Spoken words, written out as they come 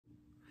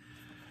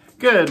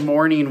Good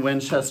morning,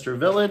 Winchester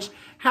Village.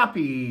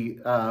 Happy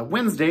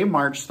Wednesday,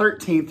 March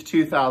 13th,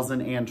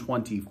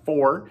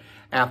 2024.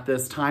 At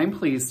this time,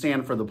 please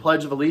stand for the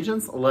Pledge of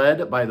Allegiance,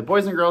 led by the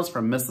boys and girls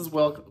from Mrs.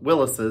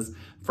 Willis's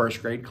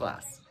first grade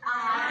class.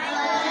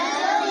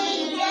 I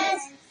pledge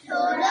allegiance to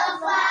the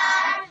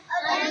flag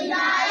of the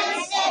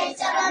United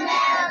States of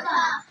America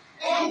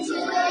and to the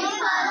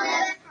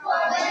republic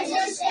for which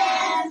it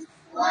stands,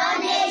 one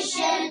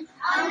nation,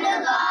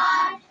 under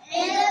God,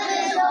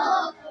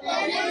 indivisible,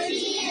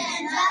 liberty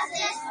and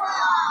justice for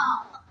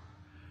all.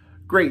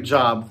 Great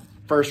job,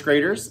 first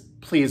graders.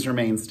 Please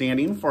remain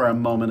standing for a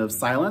moment of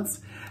silence.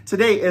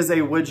 Today is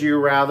a Would You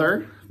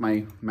Rather.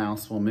 My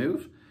mouse will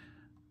move.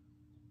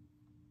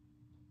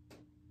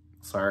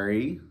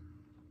 Sorry.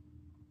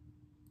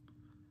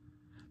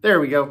 There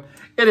we go.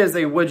 It is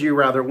a Would You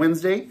Rather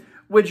Wednesday.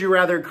 Would you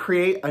rather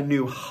create a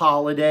new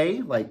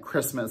holiday like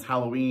Christmas,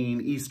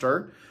 Halloween,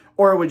 Easter,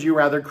 or would you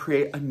rather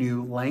create a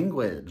new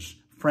language?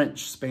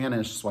 French,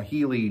 Spanish,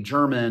 Swahili,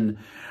 German.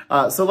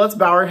 So let's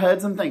bow our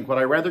heads and think, would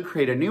I rather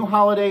create a new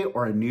holiday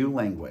or a new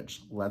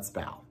language? Let's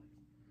bow.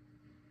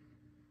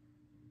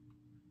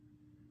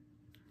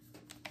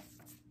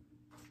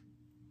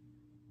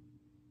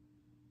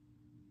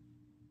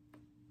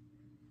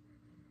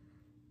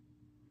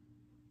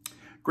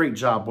 Great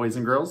job, boys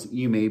and girls.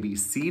 You may be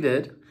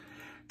seated.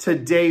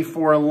 Today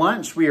for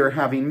lunch, we are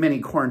having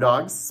mini corn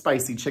dogs,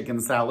 spicy chicken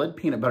salad,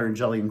 peanut butter and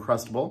jelly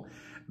Uncrustable,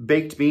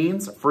 baked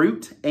beans,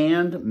 fruit,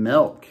 and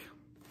milk.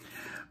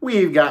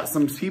 We've got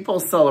some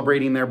people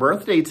celebrating their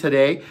birthday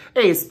today.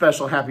 A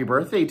special happy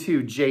birthday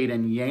to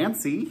Jaden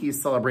Yancey.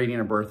 He's celebrating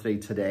a birthday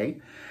today.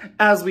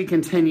 As we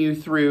continue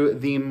through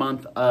the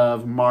month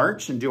of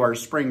March and do our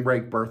spring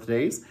break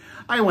birthdays,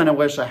 I want to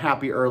wish a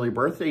happy early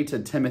birthday to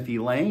Timothy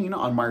Lane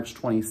on March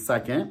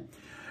 22nd.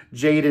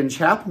 Jaden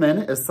Chapman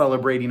is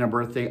celebrating a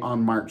birthday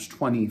on March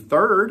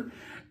 23rd.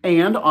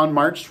 And on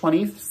March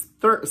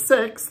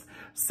 26th,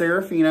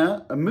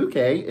 Serafina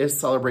Amuke is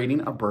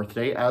celebrating a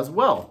birthday as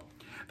well.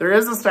 There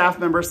is a staff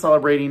member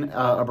celebrating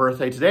a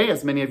birthday today.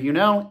 As many of you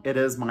know, it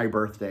is my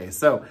birthday.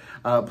 So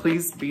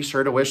please be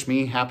sure to wish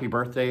me happy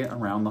birthday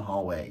around the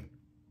hallway.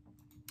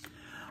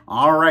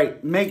 All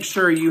right, make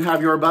sure you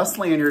have your bus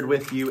lanyard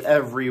with you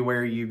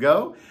everywhere you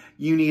go.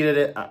 You needed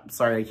it,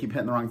 sorry, I keep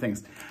hitting the wrong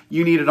things.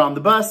 You need it on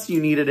the bus,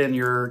 you need it in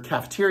your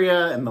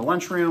cafeteria, in the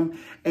lunchroom.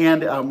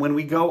 And when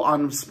we go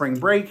on spring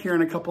break here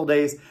in a couple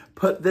days,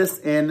 put this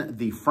in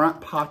the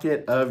front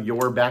pocket of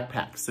your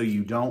backpack so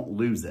you don't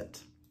lose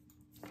it.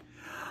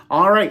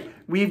 All right,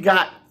 we've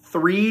got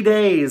 3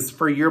 days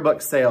for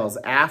yearbook sales.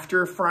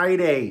 After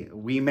Friday,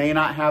 we may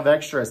not have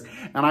extras.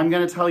 And I'm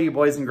gonna tell you,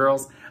 boys and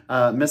girls,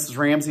 Mrs.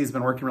 Ramsey's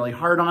been working really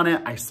hard on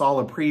it. I saw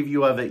a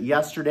preview of it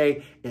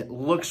yesterday. It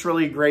looks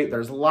really great.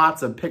 There's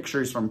lots of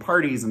pictures from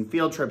parties and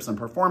field trips and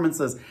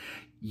performances.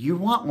 You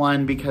want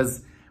one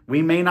because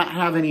we may not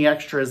have any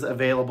extras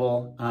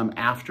available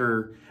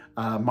after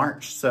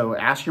March. So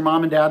ask your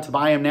mom and dad to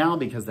buy them now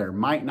because there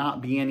might not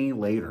be any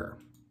later.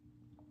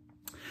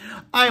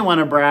 I want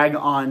to brag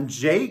on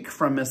Jake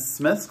from Miss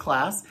Smith's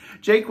class.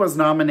 Jake was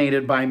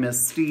nominated by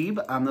Miss Steve.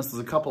 This was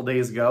a couple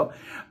days ago.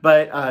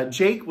 But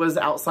Jake was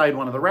outside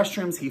one of the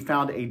restrooms. He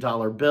found a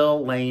dollar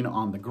bill laying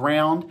on the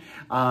ground.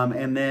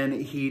 And then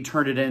he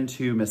turned it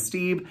into Miss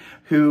Steve,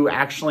 who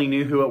actually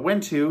knew who it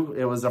went to.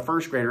 It was the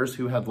first graders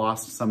who had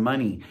lost some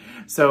money.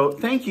 So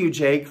thank you,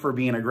 Jake, for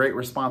being a great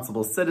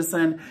responsible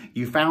citizen.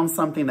 You found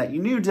something that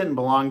you knew didn't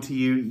belong to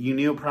you. You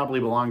knew it probably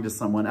belonged to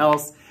someone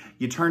else.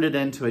 You turned it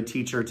into a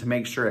teacher to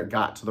make sure it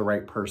got to the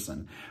right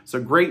person.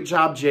 So great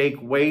job,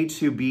 Jake. Way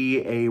to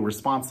be a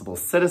responsible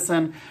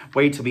citizen.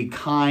 Way to be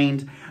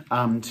kind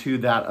to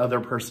that other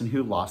person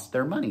who lost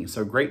their money.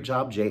 So great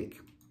job, Jake.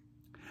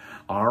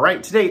 All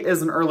right, today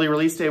is an early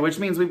release day, which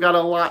means we've got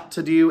a lot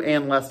to do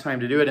and less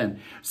time to do it in.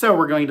 So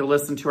we're going to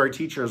listen to our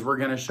teachers. We're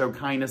going to show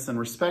kindness and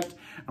respect,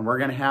 and we're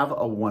going to have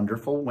a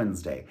wonderful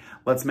Wednesday.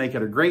 Let's make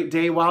it a great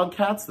day,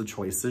 Wildcats. The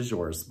choice is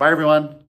yours. Bye, everyone.